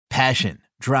Passion,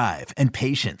 drive, and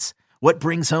patience. What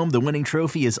brings home the winning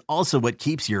trophy is also what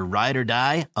keeps your ride or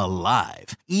die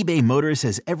alive. eBay Motors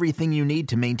has everything you need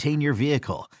to maintain your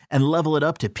vehicle and level it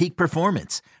up to peak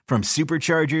performance, from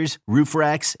superchargers, roof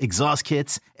racks, exhaust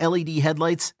kits, LED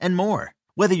headlights, and more.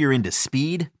 Whether you're into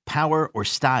speed, power, or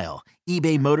style,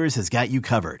 eBay Motors has got you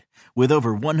covered. With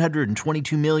over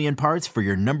 122 million parts for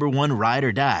your number one ride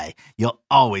or die, you'll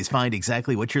always find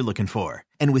exactly what you're looking for.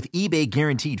 And with eBay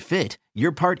Guaranteed Fit,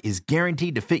 your part is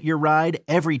guaranteed to fit your ride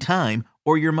every time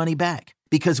or your money back.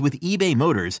 Because with eBay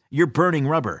Motors, you're burning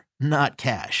rubber, not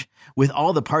cash. With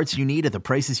all the parts you need at the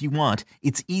prices you want,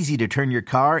 it's easy to turn your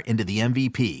car into the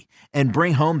MVP and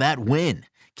bring home that win.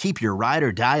 Keep your ride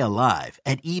or die alive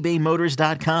at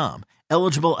ebaymotors.com.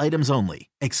 Eligible items only.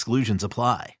 Exclusions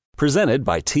apply. Presented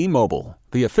by T-Mobile,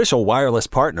 the official wireless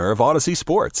partner of Odyssey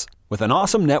Sports. With an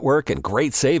awesome network and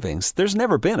great savings, there's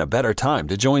never been a better time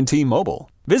to join T-Mobile.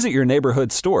 Visit your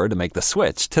neighborhood store to make the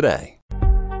switch today.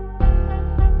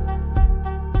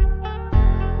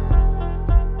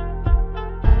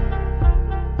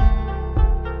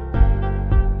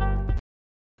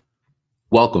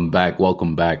 Welcome back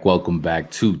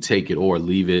to Take It or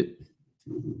Leave It.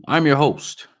 I'm your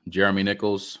host, Jeremy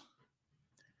Nichols.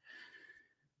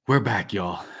 We're back,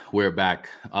 y'all. We're back.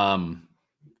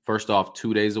 First off,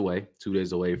 2 days away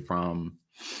from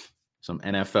some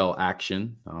NFL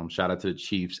action. Shout out to the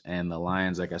Chiefs and the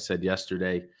Lions. Like I said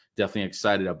yesterday, definitely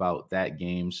excited about that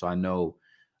game. So I know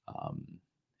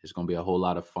it's going to be a whole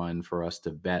lot of fun for us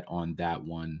to bet on that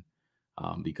one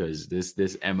because this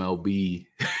MLB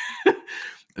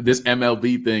this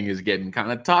MLB thing is getting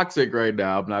kind of toxic right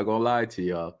now. I'm not going to lie to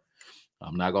y'all.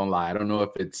 I'm not going to lie. I don't know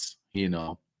if it's,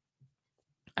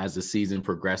 as the season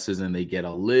progresses and they get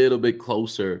a little bit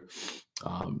closer,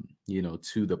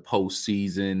 to the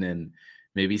postseason, and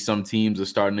maybe some teams are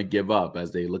starting to give up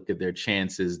as they look at their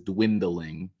chances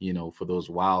dwindling, for those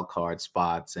wild card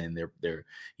spots, and they're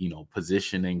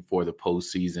positioning for the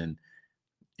postseason.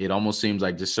 It almost seems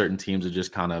like just certain teams are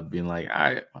just kind of being like,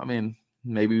 I mean,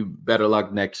 maybe better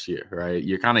luck next year, right?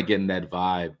 You're kind of getting that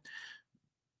vibe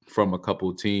from a couple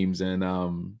of teams,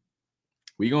 and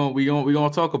we gonna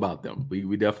talk about them.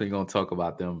 We definitely gonna talk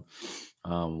about them.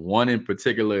 One in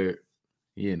particular,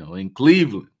 in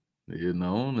Cleveland.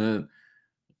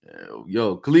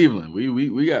 Cleveland.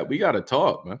 We got to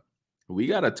talk, man. We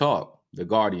got to talk. The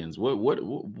Guardians.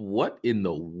 What in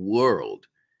the world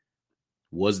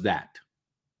was that?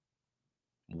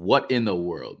 What in the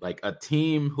world? Like a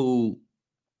team who,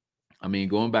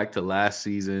 going back to last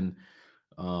season,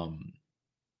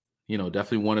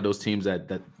 definitely one of those teams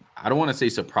that I don't want to say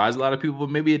surprised a lot of people, but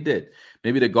maybe it did.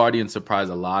 Maybe the Guardians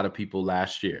surprised a lot of people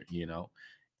last year,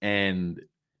 and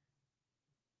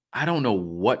I don't know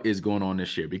what is going on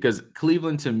this year, because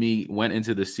Cleveland, to me, went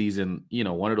into the season,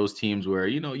 one of those teams where,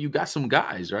 you got some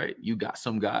guys, right? You got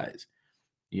some guys,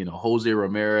 Jose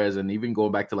Ramirez, and even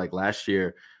going back to like last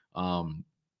year,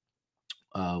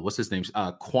 what's his name?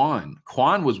 Quan.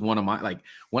 Quan was one of my, like,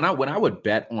 when I would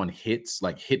bet on hits,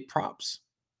 like hit props,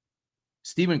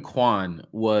 Stephen Quan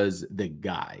was the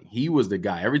guy. He was the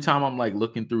guy. Every time I'm like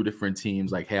looking through different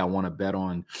teams, like, hey, I want to bet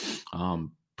on,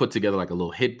 put together like a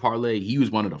little hit parlay, he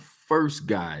was one of the first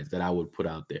guys that I would put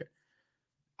out there.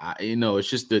 It's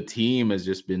just the team has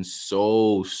just been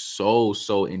so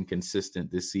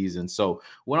inconsistent this season. So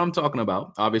what I'm talking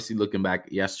about, obviously looking back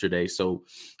yesterday, so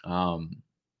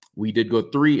we did go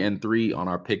 3-3 on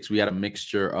our picks. We had a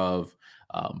mixture of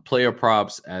player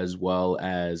props as well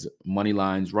as money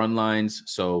lines, run lines.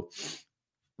 So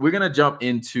we're going to jump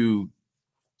into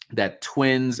that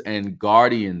Twins and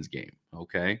Guardians game.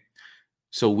 Okay.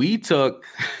 So we took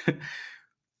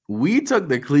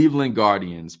the Cleveland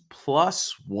Guardians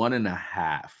plus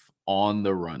 1.5 on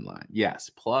the run line. Yes.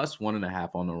 Plus 1.5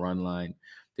 on the run line.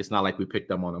 It's not like we picked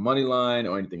them on a money line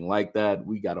or anything like that.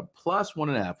 We got a plus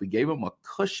 1.5. We gave them a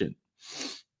cushion,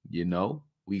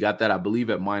 We got that, I believe,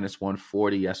 at minus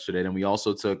 140 yesterday. And we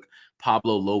also took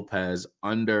Pablo Lopez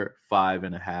under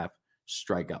 5.5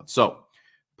 strikeouts. So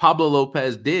Pablo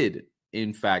Lopez did,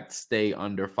 in fact, stay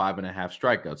under 5.5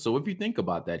 strikeouts. So if you think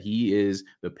about that, he is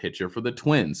the pitcher for the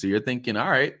Twins. So you're thinking, all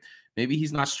right, maybe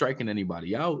he's not striking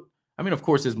anybody out. Of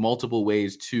course, there's multiple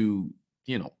ways to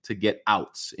get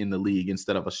outs in the league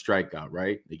instead of a strikeout,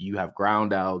 right? Like you have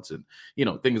ground outs and,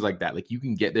 things like that. Like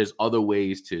there's other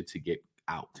ways to get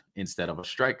out instead of a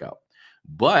strikeout.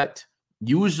 But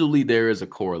usually there is a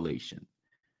correlation.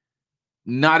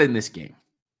 Not in this game.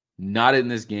 Not in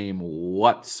this game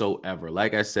whatsoever.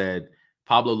 Like I said,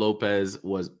 Pablo Lopez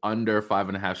was under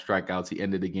 5.5 strikeouts. He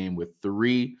ended the game with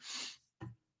 3.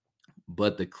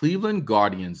 But the Cleveland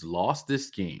Guardians lost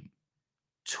this game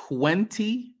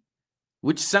 20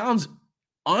 which sounds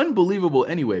unbelievable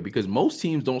anyway, because most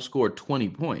teams don't score 20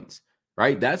 points,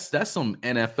 right? That's some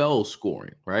NFL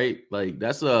scoring, right? Like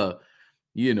that's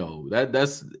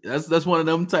that's one of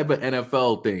them type of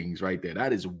NFL things right there.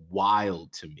 That is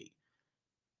wild to me.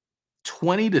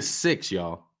 20-6,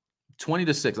 y'all.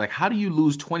 20-6. Like, how do you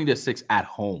lose 20-6 at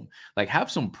home? Like, have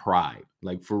some pride.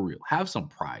 Like, for real. Have some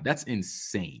pride. That's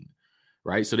insane.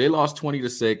 Right? So they lost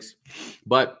 20-6,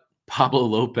 but Pablo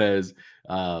Lopez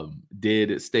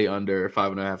did stay under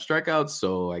 5.5 strikeouts.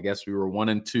 So I guess we were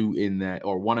 1-2 in that,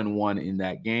 or 1-1 in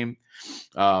that game.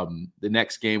 The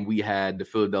next game we had the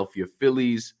Philadelphia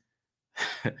Phillies.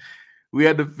 We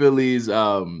had the Phillies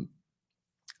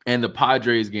and the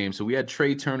Padres game. So we had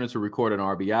Trey Turner to record an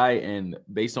RBI. And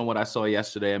based on what I saw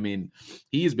yesterday, I mean,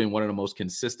 he's been one of the most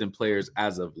consistent players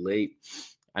as of late.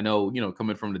 I know,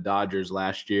 coming from the Dodgers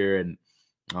last year, and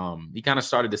he kind of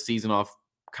started the season off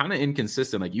kind of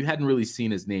inconsistent. Like, you hadn't really seen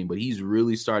his name, but he's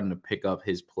really starting to pick up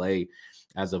his play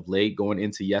as of late. Going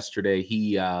into yesterday,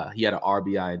 he had an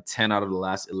RBI in 10 out of the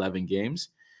last 11 games.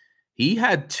 He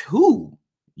had 2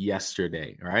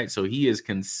 yesterday, right? So he is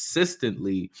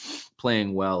consistently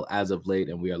playing well as of late,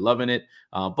 and we are loving it.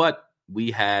 But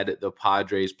we had the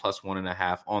Padres plus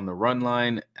 1.5 on the run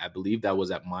line. I believe that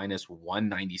was at minus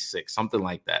 196, something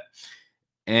like that.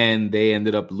 And they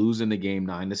ended up losing the game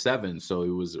 9-7. So it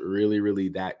was really, really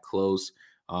that close.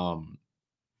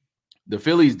 The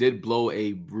Phillies did blow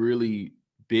a really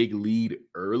big lead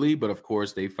early, but of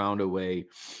course they found a way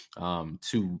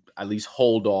to at least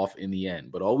hold off in the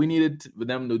end. But all we needed for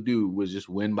them to do was just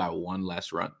win by 1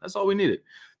 less run. That's all we needed.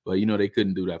 But, they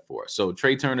couldn't do that for us. So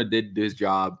Trey Turner did his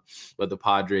job, but the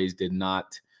Padres did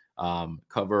not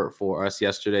cover for us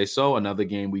yesterday. So another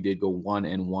game, we did go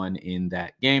 1-1 in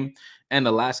that game. And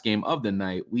the last game of the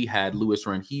night, we had Luis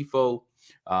Rengifo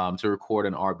to record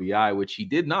an RBI, which he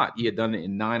did not. He had done it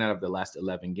in 9 out of the last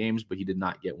 11 games, but he did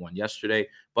not get one yesterday.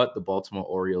 But the Baltimore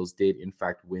Orioles did, in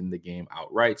fact, win the game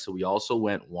outright. So we also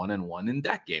went 1-1 in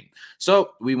that game.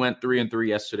 So we went 3-3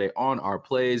 yesterday on our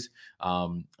plays.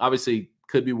 Obviously,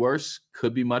 could be worse,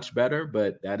 could be much better,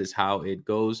 but that is how it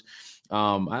goes.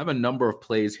 I have a number of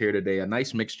plays here today, a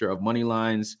nice mixture of money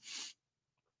lines,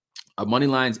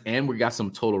 and we got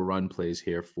some total run plays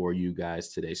here for you guys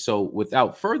today. So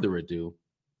without further ado,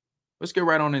 let's get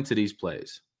right on into these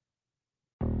plays.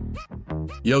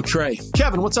 Yo, Trey.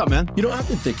 Kevin, what's up, man? I've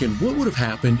been thinking, what would have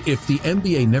happened if the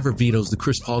NBA never vetoes the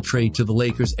Chris Paul trade to the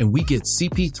Lakers and we get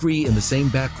CP3 in the same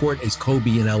backcourt as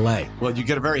Kobe in LA? Well, you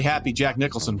get a very happy Jack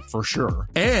Nicholson for sure.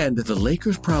 And the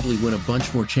Lakers probably win a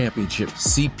bunch more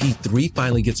championships. CP3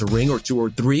 finally gets a ring or 2 or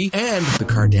 3, and the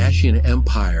Kardashian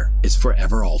empire is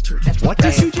forever altered. What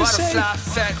did you just say?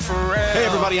 Hey,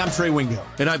 everybody, I'm Trey Wingo.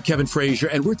 And I'm Kevin Frazier,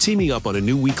 and we're teaming up on a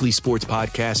new weekly sports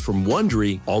podcast from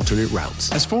Wondery, Alternate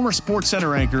Routes. As former Sports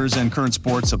Center anchors and current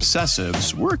sports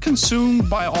obsessives, we're consumed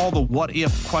by all the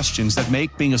what-if questions that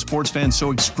make being a sports fan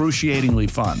so excruciatingly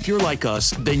fun. If you're like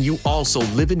us, then you also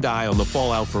live and die on the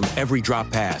fallout from every drop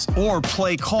pass. Or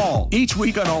play call. Each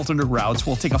week on Alternate Routes,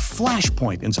 we'll take a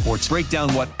flashpoint in sports, break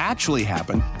down what actually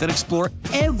happened, then explore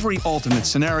every alternate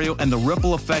scenario and the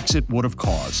ripple effects it would have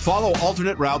caused. Follow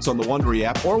Alternate Routes on the Wondery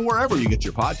app or wherever you get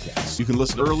your podcasts. You can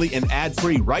listen early and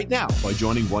ad-free right now by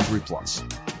joining Wondery Plus.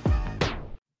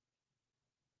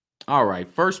 All right,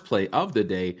 first play of the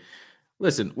day.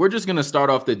 Listen, we're just going to start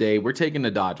off the day. We're taking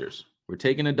the Dodgers. We're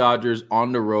taking the Dodgers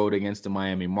on the road against the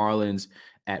Miami Marlins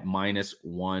at minus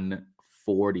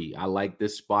 140. I like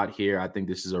this spot here. I think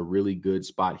this is a really good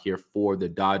spot here for the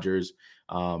Dodgers.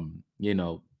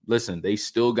 Listen, they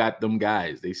still got them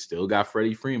guys. They still got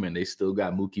Freddie Freeman. They still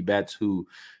got Mookie Betts, who,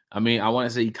 I want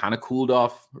to say he kind of cooled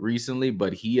off recently,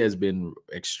 but he has been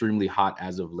extremely hot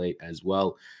as of late as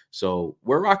well. So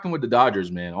we're rocking with the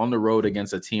Dodgers, man, on the road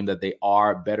against a team that they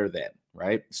are better than,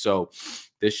 right? So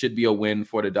this should be a win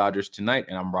for the Dodgers tonight,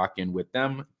 and I'm rocking with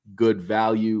them. Good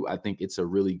value. I think it's a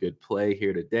really good play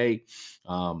here today.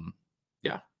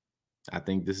 I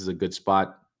think this is a good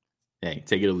spot. Hey,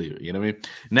 take it or leave it. You know what I mean?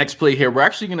 Next play here, we're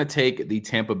actually going to take the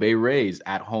Tampa Bay Rays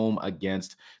at home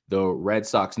against the Red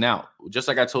Sox. Now, just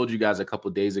like I told you guys a couple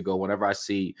of days ago, whenever I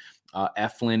see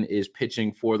Eflin is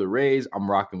pitching for the Rays,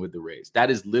 I'm rocking with the Rays. That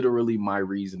is literally my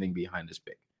reasoning behind this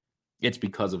pick. It's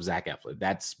because of Zach Eflin.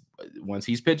 That's once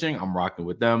he's pitching, I'm rocking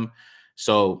with them.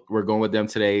 So we're going with them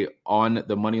today on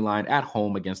the money line at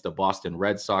home against the Boston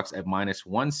Red Sox at minus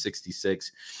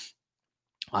 166.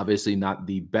 Obviously not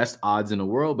the best odds in the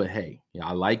world, but hey, yeah,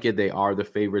 I like it. They are the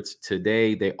favorites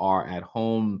today. They are at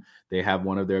home. They have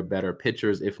one of their better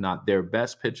pitchers, if not their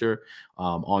best pitcher,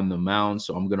 on the mound.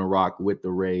 So I'm going to rock with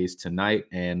the Rays tonight,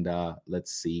 and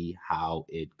let's see how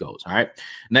it goes. All right.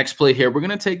 Next play here. We're going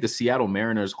to take the Seattle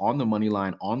Mariners on the money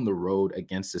line on the road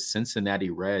against the Cincinnati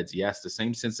Reds. Yes, the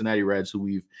same Cincinnati Reds who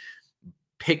we've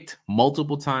picked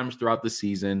multiple times throughout the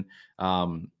season.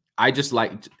 I just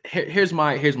like, here's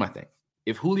my thing.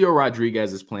 If Julio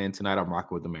Rodriguez is playing tonight, I'm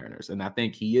rocking with the Mariners. And I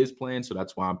think he is playing, so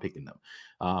that's why I'm picking them.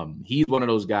 He's one of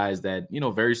those guys that,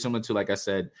 very similar to, like I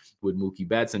said, with Mookie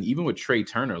Betts and even with Trey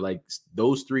Turner, like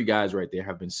those three guys right there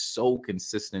have been so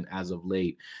consistent as of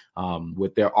late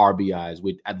with their RBIs,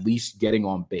 with at least getting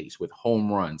on base, with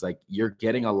home runs. Like you're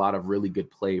getting a lot of really good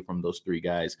play from those three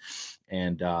guys.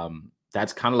 And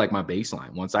that's kind of like my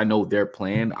baseline. Once I know they're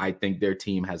playing, I think their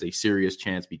team has a serious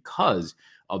chance because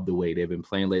of the way they've been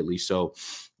playing lately. So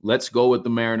let's go with the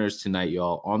Mariners tonight,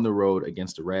 y'all, on the road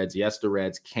against the Reds. Yes, the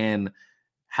Reds can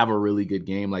have a really good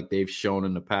game like they've shown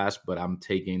in the past, but I'm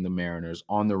taking the Mariners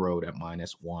on the road at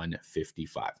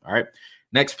 -155. All right,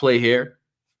 next play here.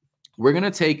 We're going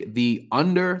to take the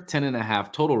under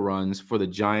 10.5 total runs for the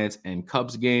Giants and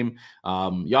Cubs game.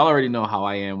 Y'all already know how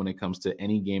I am when it comes to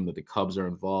any game that the Cubs are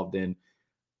involved in.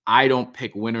 I don't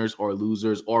pick winners or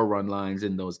losers or run lines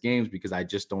in those games because I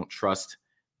just don't trust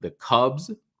the Cubs.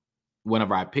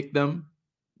 Whenever I pick them,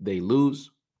 they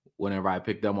lose. Whenever I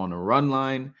pick them on the run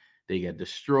line, they get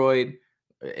destroyed.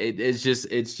 It's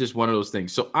just one of those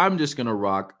things. So I'm just going to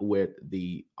rock with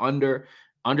the under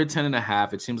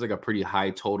 10.5. It seems like a pretty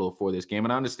high total for this game.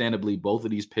 And understandably, both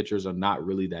of these pitchers are not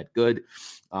really that good.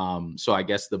 So I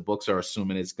guess the books are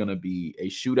assuming it's going to be a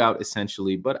shootout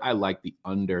essentially, but I like the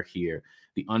under here.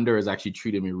 The under has actually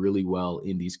treated me really well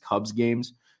in these Cubs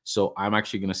games. So I'm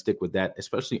actually going to stick with that,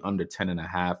 especially under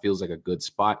 10.5. Feels like a good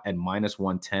spot at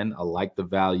 -110. I like the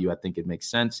value. I think it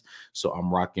makes sense. So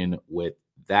I'm rocking with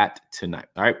that tonight.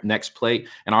 All right, next play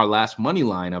and our last money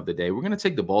line of the day. We're going to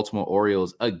take the Baltimore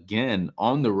Orioles again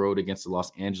on the road against the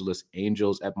Los Angeles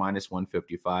Angels at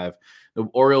 -155. The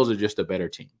Orioles are just a better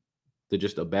team. They're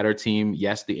just a better team.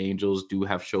 Yes, the Angels do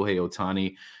have Shohei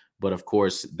Ohtani, but of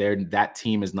course, that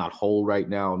team is not whole right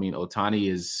now. I mean,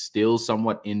 Ohtani is still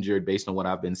somewhat injured based on what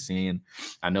I've been seeing.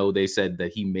 I know they said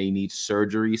that he may need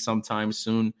surgery sometime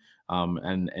soon.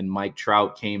 And Mike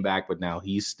Trout came back, but now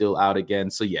he's still out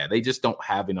again. So, yeah, they just don't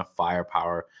have enough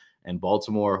firepower. And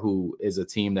Baltimore, who is a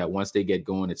team that once they get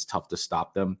going, it's tough to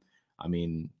stop them. I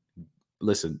mean,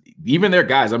 listen, even their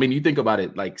guys, I mean, you think about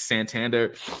it, like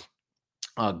Santander,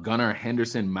 Gunnar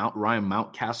Henderson, Ryan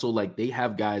Mountcastle, like they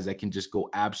have guys that can just go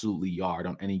absolutely yard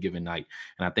on any given night.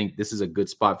 And I think this is a good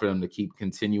spot for them to keep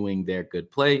continuing their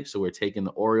good play. So we're taking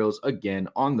the Orioles again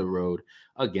on the road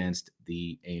against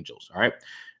the Angels. All right.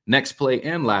 Next play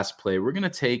and last play, we're going to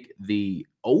take the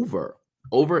over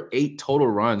 8 total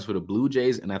runs for the Blue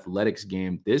Jays and Athletics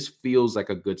game. This feels like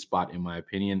a good spot, in my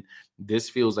opinion. This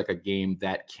feels like a game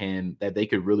that they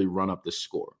could really run up the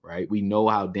score, right? We know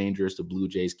how dangerous the Blue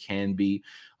Jays can be.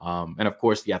 And of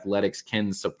course, the Athletics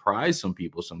can surprise some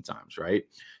people sometimes, right?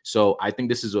 So I think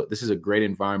this is a great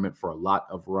environment for a lot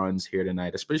of runs here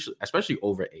tonight, especially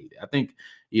over 8. I think,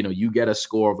 you get a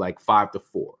score of like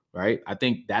 5-4, right? I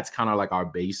think that's kind of like our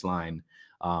baseline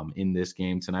in this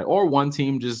game tonight, or one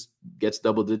team just gets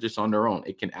double digits on their own.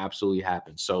 It can absolutely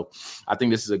happen. So I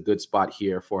think this is a good spot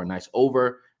here for a nice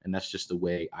over, and that's just the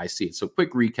way I see it. So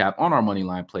quick recap on our money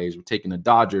line plays. We're taking the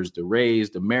Dodgers, the Rays,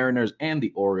 the Mariners, and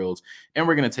the Orioles, and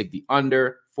we're going to take the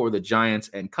under for the Giants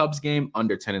and Cubs game,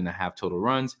 under 10.5 total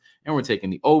runs, and we're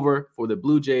taking the over for the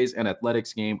Blue Jays and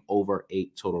Athletics game, over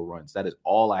 8 total runs. That is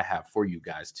all I have for you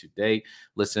guys today.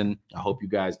 Listen, I hope you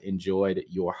guys enjoyed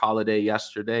your holiday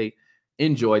yesterday.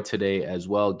 Enjoy today as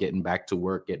well, getting back to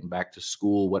work, getting back to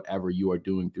school, whatever you are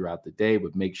doing throughout the day,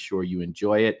 but make sure you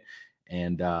enjoy it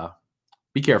and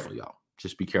be careful, y'all.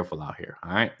 Just be careful out here.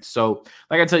 All right. So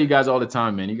like I tell you guys all the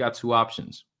time, man, you got 2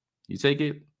 options. You take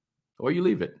it or you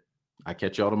leave it. I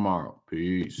catch y'all tomorrow.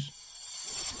 Peace.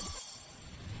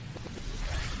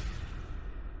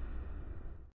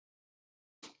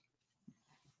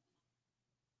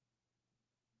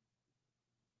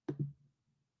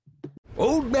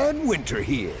 Old Man Winter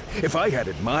here. If I had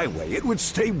it my way, it would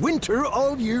stay winter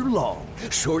all year long.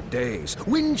 Short days,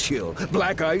 wind chill,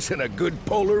 black ice, and a good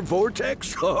polar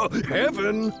vortex. Oh,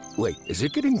 heaven! Wait, is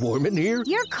it getting warm in here?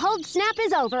 Your cold snap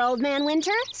is over, Old Man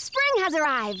Winter. Spring has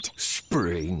arrived.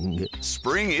 spring.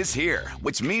 Spring is here,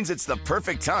 which means it's the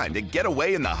perfect time to get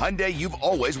away in the Hyundai you've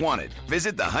always wanted.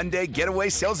 Visit the Hyundai Getaway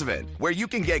Sales Event, where you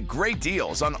can get great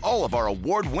deals on all of our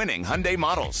award-winning Hyundai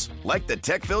models, like the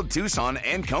tech-filled Tucson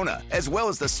and Kona, as well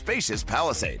as the spacious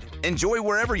Palisade. Enjoy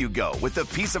wherever you go with the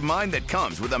peace of mind that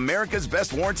comes with America's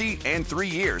best warranty and 3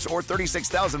 years or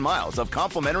 36,000 miles of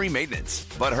complimentary maintenance.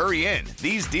 But hurry in,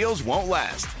 these deals won't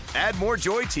last. Add more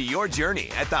joy to your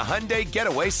journey at the Hyundai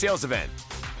Getaway Sales Event.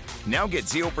 Now get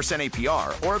 0% APR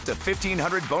or up to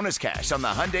 $1,500 bonus cash on the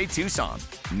Hyundai Tucson.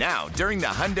 Now, during the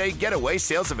Hyundai Getaway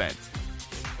Sales Event.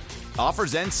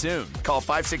 Offers end soon. Call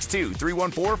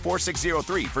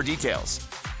 562-314-4603 for details.